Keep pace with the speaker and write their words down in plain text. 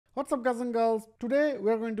What's up guys and girls? Today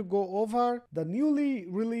we're going to go over the newly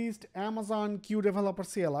released Amazon Q Developer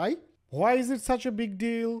CLI. Why is it such a big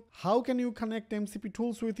deal? How can you connect MCP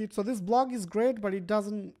tools with it? So this blog is great, but it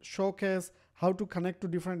doesn't showcase how to connect to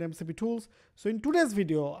different MCP tools. So in today's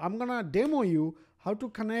video, I'm gonna demo you how to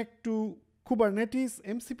connect to Kubernetes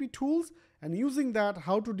MCP tools and using that,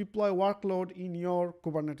 how to deploy workload in your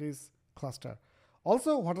Kubernetes cluster.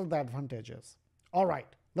 Also, what are the advantages? All right,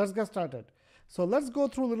 let's get started. So let's go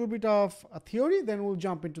through a little bit of a theory, then we'll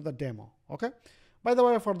jump into the demo, okay? By the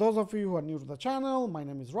way, for those of you who are new to the channel, my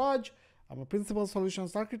name is Raj. I'm a principal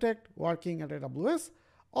solutions architect working at AWS,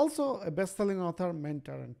 also a best-selling author,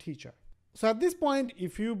 mentor, and teacher. So at this point,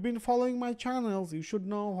 if you've been following my channels, you should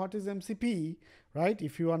know what is MCP, right?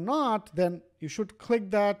 If you are not, then you should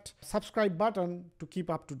click that subscribe button to keep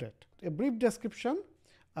up to date. A brief description.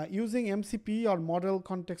 Using MCP or Model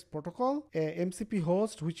Context Protocol, a MCP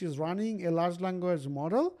host which is running a large language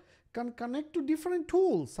model can connect to different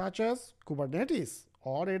tools such as Kubernetes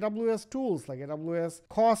or AWS tools like AWS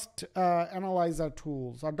cost analyzer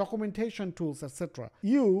tools or documentation tools, etc.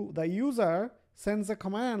 You, the user, sends a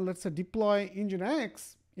command, let's say deploy engine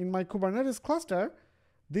X in my Kubernetes cluster.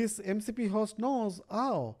 This MCP host knows,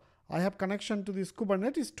 oh, I have connection to this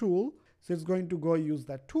Kubernetes tool, so it's going to go use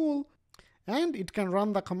that tool. And it can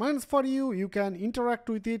run the commands for you. You can interact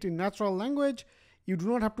with it in natural language. You do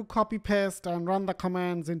not have to copy paste and run the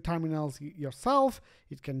commands in terminals yourself.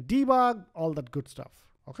 It can debug, all that good stuff.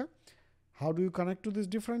 Okay. How do you connect to these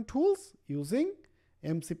different tools? Using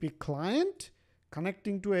MCP client,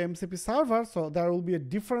 connecting to a MCP server. So there will be a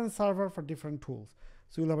different server for different tools.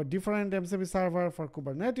 So you'll have a different MCP server for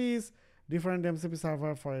Kubernetes, different MCP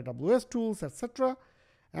server for AWS tools, etc.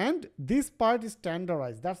 And this part is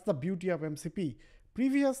standardized. That's the beauty of MCP.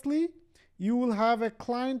 Previously, you will have a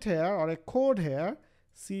client here or a code here,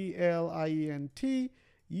 CLIENT.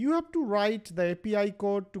 You have to write the API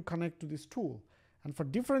code to connect to this tool. And for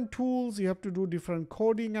different tools, you have to do different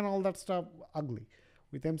coding and all that stuff, ugly.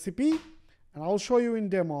 With MCP, and I'll show you in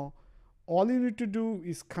demo, all you need to do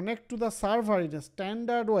is connect to the server in a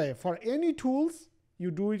standard way. For any tools, you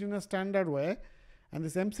do it in a standard way. And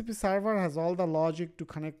this MCP server has all the logic to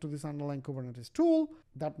connect to this underlying Kubernetes tool.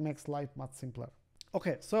 That makes life much simpler.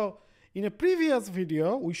 Okay, so in a previous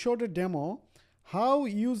video, we showed a demo how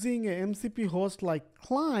using a MCP host like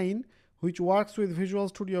Klein, which works with Visual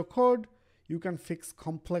Studio Code, you can fix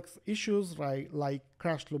complex issues, right, like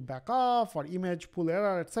crash loop back off or image pull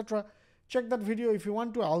error, etc. Check that video if you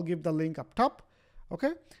want to. I'll give the link up top.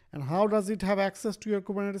 Okay, and how does it have access to your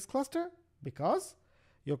Kubernetes cluster? Because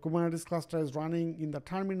your Kubernetes cluster is running in the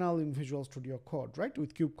terminal in Visual Studio Code, right?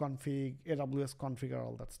 With kubeconfig, AWS configure,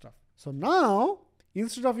 all that stuff. So now,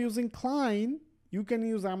 instead of using Klein, you can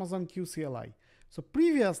use Amazon Q CLI. So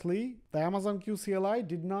previously, the Amazon Q CLI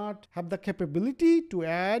did not have the capability to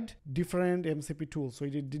add different MCP tools. So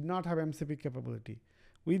it did not have MCP capability.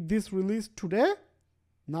 With this release today,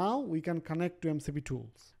 now we can connect to MCP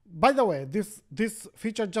tools. By the way, this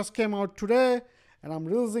feature just came out today, and I'm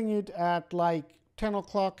releasing it at like 10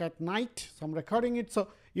 o'clock at night, so I'm recording it. So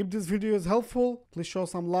if this video is helpful, please show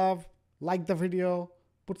some love, like the video,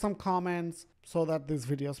 put some comments so that this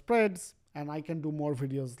video spreads and I can do more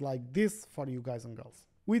videos like this for you guys and girls.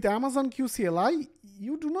 With Amazon Q CLI,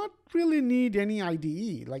 you do not really need any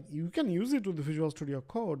IDE. Like you can use it with the Visual Studio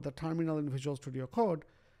Code, the terminal in Visual Studio Code.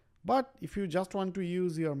 But if you just want to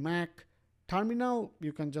use your Mac terminal,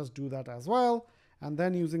 you can just do that as well. And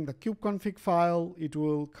then using the kubeconfig file, it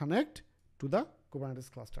will connect to the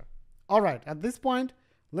Kubernetes cluster. All right, at this point,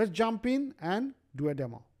 let's jump in and do a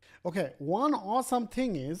demo. Okay, one awesome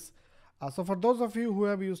thing is, so for those of you who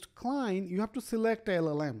have used Klein, you have to select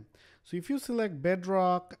LLM. So if you select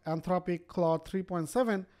Bedrock, Anthropic, Claude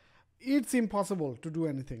 3.7, it's impossible to do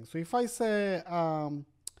anything. So if I say,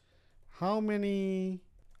 how many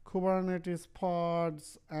Kubernetes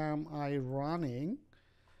pods am I running?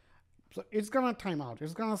 So it's gonna time out.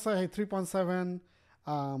 It's gonna say, hey, 3.7,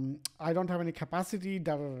 I don't have any capacity,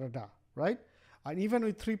 right? And even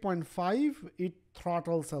with 3.5, it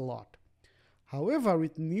throttles a lot. However,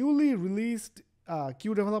 with newly released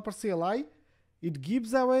Q Developer CLI, it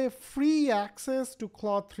gives away free access to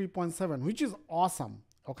Claude 3.7, which is awesome,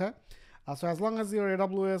 okay? So as long as your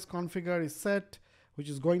AWS configure is set, which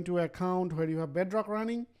is going to an account where you have Bedrock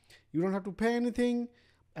running, you don't have to pay anything.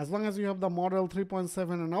 As long as you have the model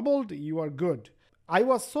 3.7 enabled, you are good. I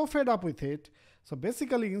was so fed up with it. So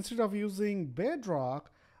basically, instead of using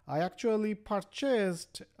Bedrock, I actually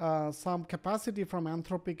purchased some capacity from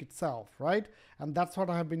Anthropic itself, right? And that's what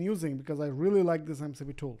I have been using because I really like these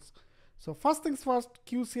MCP tools. So first things first,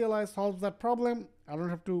 QCLI solves that problem. I don't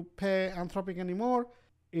have to pay Anthropic anymore.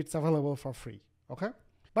 it's available for free, okay?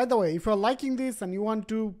 By the way, if you're liking this and you want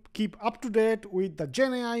to keep up to date with the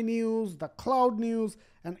Gen AI news, the cloud news,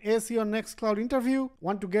 and ace your next cloud interview,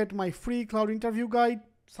 want to get my free cloud interview guide,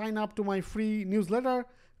 sign up to my free newsletter,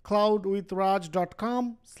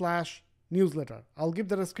 cloudwithraj.com/newsletter. I'll give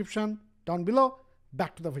the description down below.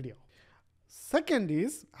 Back to the video. Second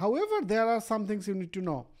is, however, there are some things you need to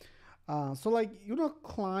know. So like,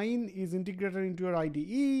 Klein is integrated into your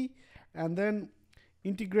IDE, and then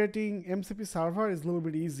integrating MCP server is a little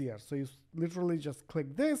bit easier. So you literally just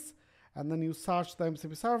click this, and then you search the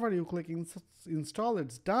MCP server, you click install,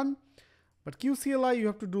 it's done. But CLI, you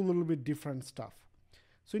have to do a little bit different stuff.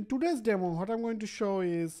 So in today's demo, what I'm going to show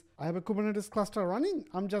is I have a Kubernetes cluster running.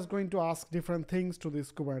 I'm just going to ask different things to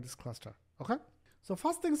this Kubernetes cluster, okay? So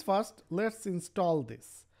first things first, let's install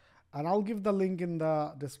this. And I'll give the link in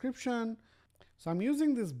the description. So I'm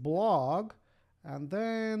using this blog, and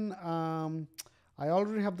then I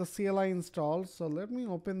already have the CLI installed. So let me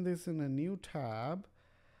open this in a new tab.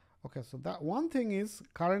 Okay, so that one thing is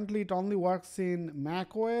currently it only works in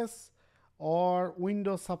Mac OS or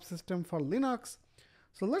Windows subsystem for Linux.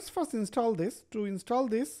 So let's first install this. To install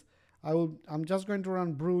this, I'm just going to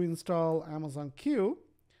run brew install Amazon Q.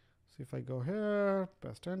 So if I go here,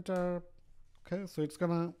 press enter. Okay, so it's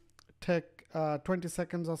gonna take 20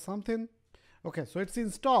 seconds or something. Okay, so it's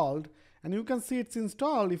installed, and you can see it's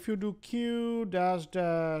installed. If you do q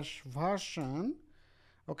version,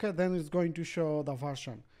 okay, then it's going to show the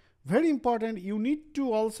version. Very important, you need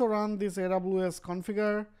to also run this AWS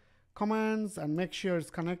configure commands and make sure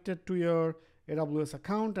it's connected to your AWS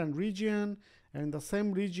account and region. And in the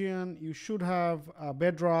same region, you should have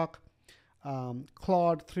Bedrock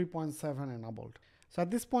Claude 3.7 enabled. So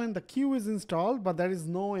at this point, the queue is installed, but there is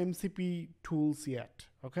no MCP tools yet,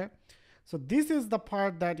 okay? So this is the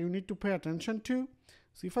part that you need to pay attention to.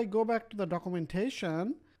 So if I go back to the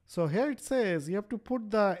documentation, so here it says you have to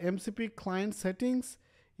put the MCP client settings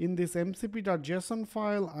in this mcp.json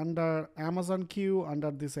file under Amazon Q under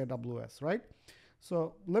this AWS, right?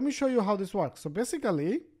 So let me show you how this works. So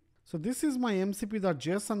basically, so this is my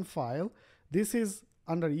mcp.json file. This is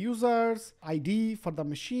under users, ID for the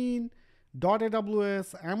machine,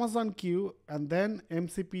 .aws, Amazon Q, and then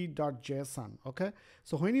mcp.json, okay?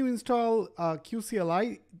 So when you install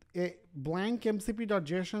CLI, a blank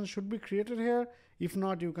mcp.json should be created here. If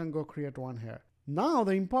not, you can go create one here. Now,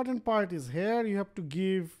 the important part is here, you have to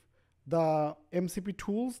give the MCP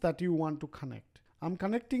tools that you want to connect. I'm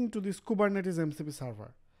connecting to this Kubernetes MCP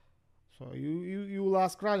server. So you will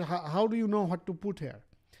ask, Raj, how do you know what to put here?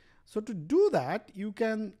 So to do that, you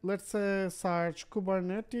can, let's say, search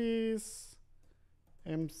Kubernetes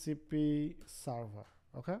MCP server,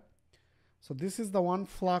 okay? So this is the one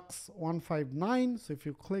Flux 159. So if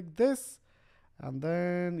you click this, and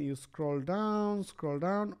then you scroll down,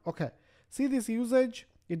 okay. See this usage,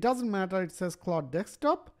 it doesn't matter, it says Claude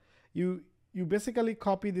desktop. You basically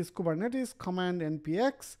copy this Kubernetes command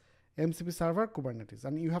npx MCP server Kubernetes,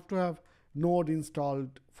 and you have to have node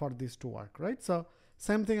installed for this to work, right? So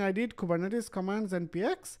same thing I did, Kubernetes commands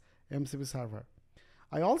npx MCP server.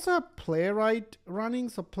 I also have Playwright running.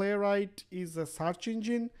 So Playwright is a search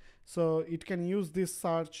engine, so it can use this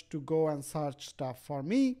search to go and search stuff for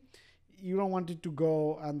me. You don't want it to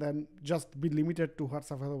go and then just be limited to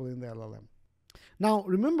what's available in the LLM. Now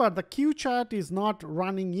remember, the QChat is not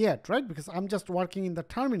running yet, right? Because I'm just working in the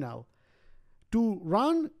terminal. To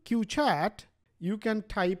run QChat, you can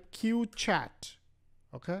type QChat,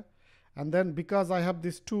 okay? And then because I have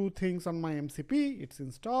these two things on my MCP, it's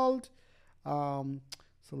installed. So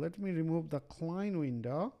let me remove the Klein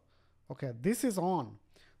window. Okay, this is on.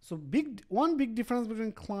 So one big difference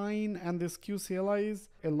between Klein and this CLI is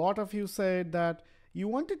a lot of you said that you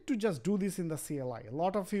wanted to just do this in the CLI. A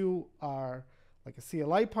lot of you are like a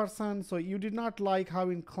CLI person, so you did not like how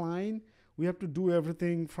in Klein we have to do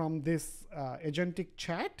everything from this agentic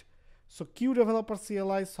chat. So Q Developer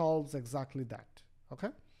CLI solves exactly that, okay?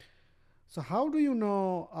 So how do you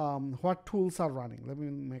know what tools are running? Let me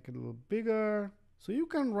make it a little bigger. So you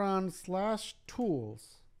can run /tools,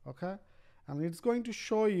 okay? And it's going to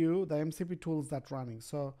show you the MCP tools that's running.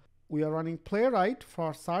 So we are running Playwright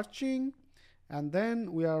for searching, and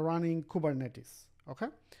then we are running Kubernetes, okay?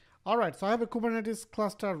 All right, so I have a Kubernetes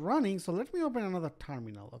cluster running. So let me open another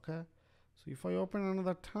terminal, okay? So if I open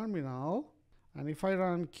another terminal, and if I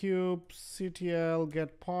run kubectl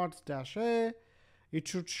get pods -a, it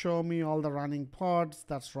should show me all the running pods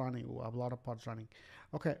that's running. Ooh, I have a lot of pods running.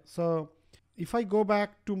 Okay, so if I go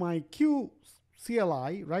back to my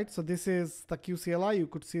CLI, right? So this is the CLI. You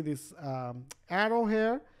could see this arrow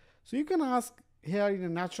here. So you can ask here in a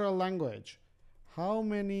natural language, how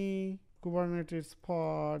many Kubernetes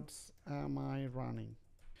pods am I running?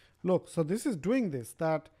 Look, so this is doing this,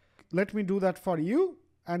 that let me do that for you.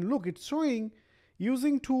 And look, it's showing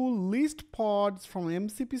using tool list pods from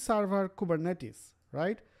MCP server Kubernetes,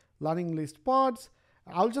 right? Learning list pods.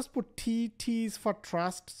 I'll just put T's for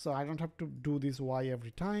trust, so I don't have to do this Y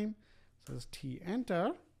every time. So just T,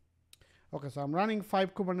 enter. Okay, so I'm running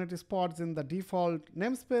 5 Kubernetes pods in the default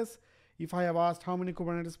namespace. If I have asked how many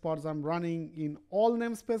Kubernetes pods I'm running in all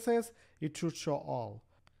namespaces, it should show all.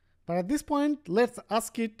 But at this point, let's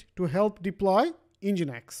ask it to help deploy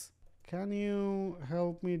Nginx. Can you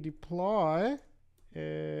help me deploy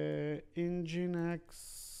a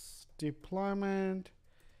Nginx deployment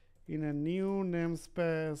in a new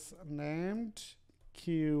namespace named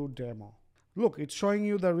QDemo? Look, it's showing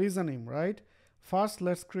you the reasoning, right? First,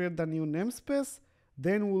 let's create the new namespace.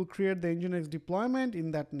 Then we'll create the Nginx deployment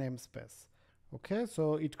in that namespace. Okay,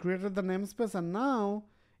 so it created the namespace, and now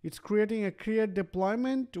it's creating a create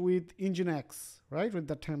deployment with Nginx, right? With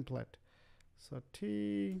the template. So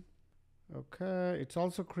T, okay, it's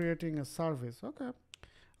also creating a service. Okay.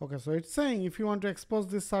 Okay, so it's saying if you want to expose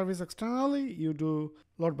this service externally, you do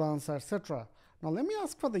load balancer, etc. Now let me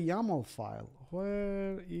ask for the YAML file.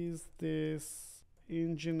 Where is this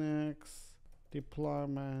Nginx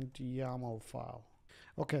deployment YAML file?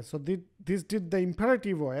 Okay, so this did the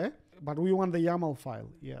imperative way, but we want the YAML file.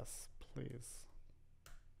 Yes, please.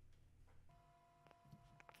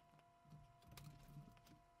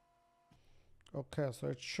 Okay, so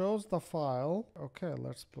it shows the file. Okay,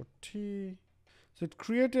 let's put T. So it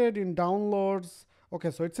created in downloads.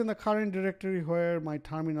 Okay, so it's in the current directory where my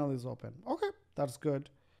terminal is open. Okay, that's good.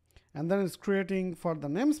 And then it's creating for the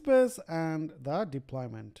namespace and the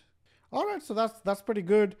deployment. All right, so that's pretty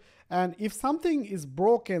good. And if something is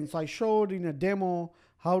broken, so I showed in a demo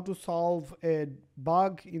how to solve a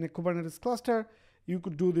bug in a Kubernetes cluster, you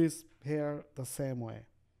could do this here the same way.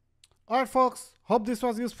 All right, folks, hope this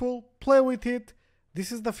was useful. Play with it.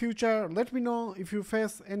 This is the future. Let me know if you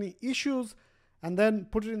face any issues, and then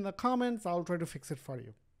put it in the comments. I'll try to fix it for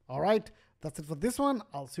you. All right, that's it for this one.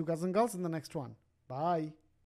 I'll see you guys and girls in the next one. Bye.